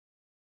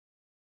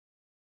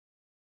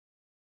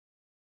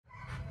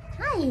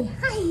Hi,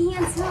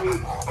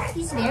 handsome.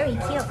 He's very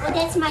cute. Oh,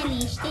 that's my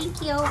leash.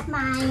 Thank you.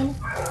 Mine.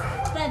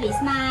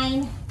 Bubby's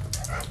mine.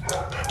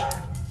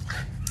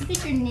 Look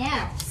at your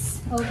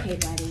nails. Okay,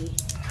 buddy.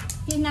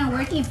 He's not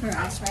working for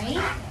us, right?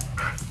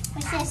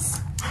 What's this?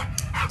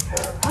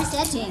 What's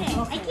that thing?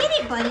 Okay. I get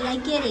it, buddy. I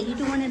get it. You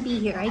don't want to be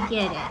here. I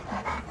get it.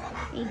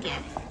 I get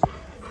it.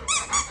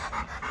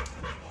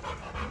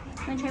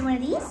 Want to try one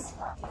of these?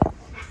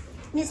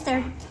 Mister.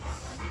 Want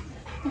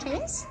to try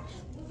this?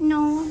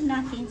 No,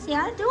 nothing. See, do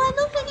I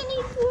look like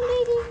any food,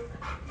 lady?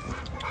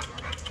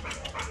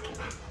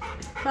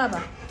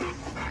 Bubba,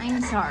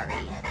 I'm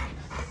sorry.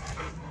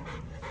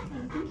 I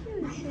think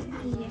you should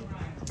be...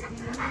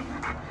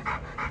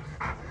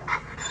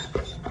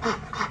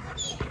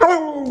 He's got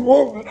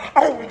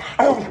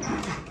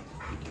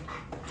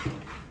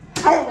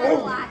a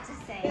lot to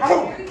say.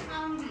 Very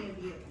hungry of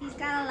you. He's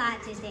got a lot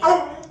to say.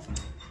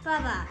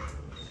 Bubba,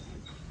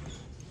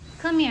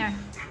 come here.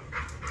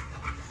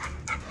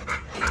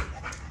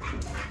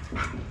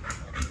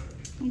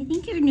 I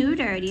think you're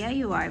neutered. Yeah,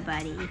 you are,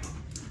 buddy.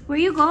 Where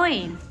are you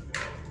going?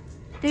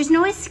 There's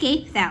no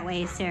escape that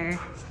way, sir.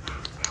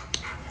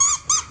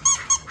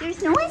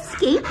 There's no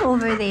escape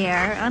over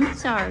there. I'm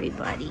sorry,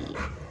 buddy.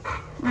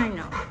 I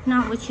know.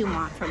 Not what you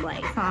want from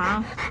life,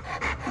 huh?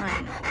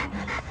 I know.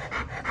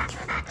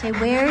 Okay,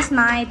 where's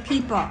my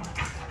people?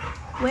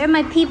 Where are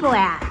my people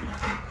at?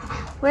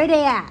 Where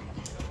they at?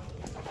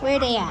 Where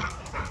they at?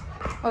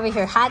 Over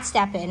here, hot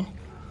stepping.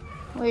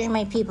 Where's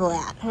my people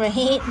at?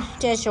 Right?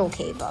 That's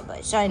okay,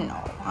 Bubba. I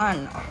know. I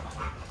know.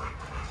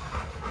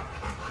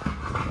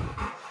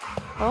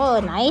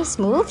 Oh, nice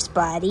moves,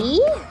 buddy.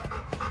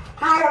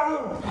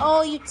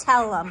 Oh, you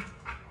tell him.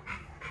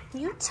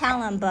 You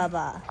tell him,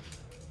 Bubba.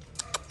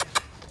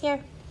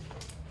 Here.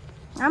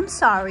 I'm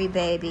sorry,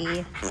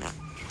 baby.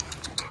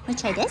 Wanna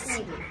try this?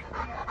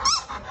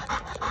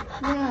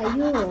 Yeah,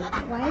 you.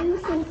 Why are you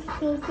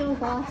so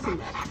bossy?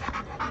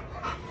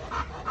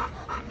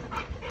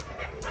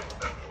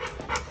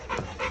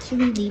 Should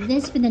we leave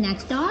this for the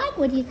next dog?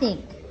 What do you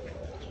think?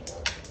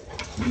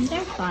 They're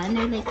fun.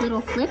 They're like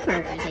little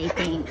flippers, I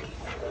think.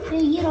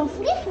 They're little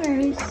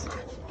flippers.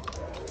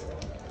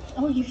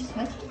 Oh, you're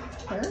such a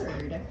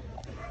turd.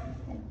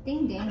 That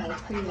ding dang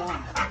was pretty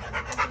long.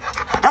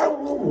 I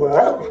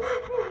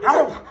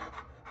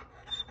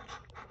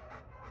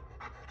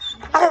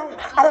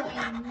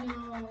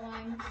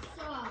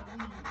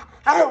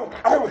know,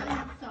 I'm sorry.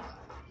 I'm sorry.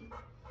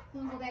 You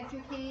want to go back to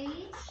your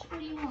cage? What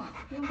do you want?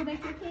 You want to go back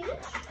to your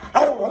cage?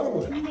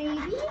 Maybe?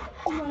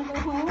 You want to go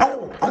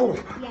home?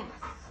 Yes.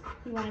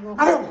 You want to go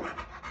home?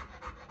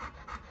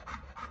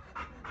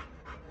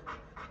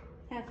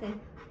 Have to.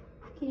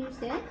 Can you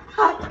sit?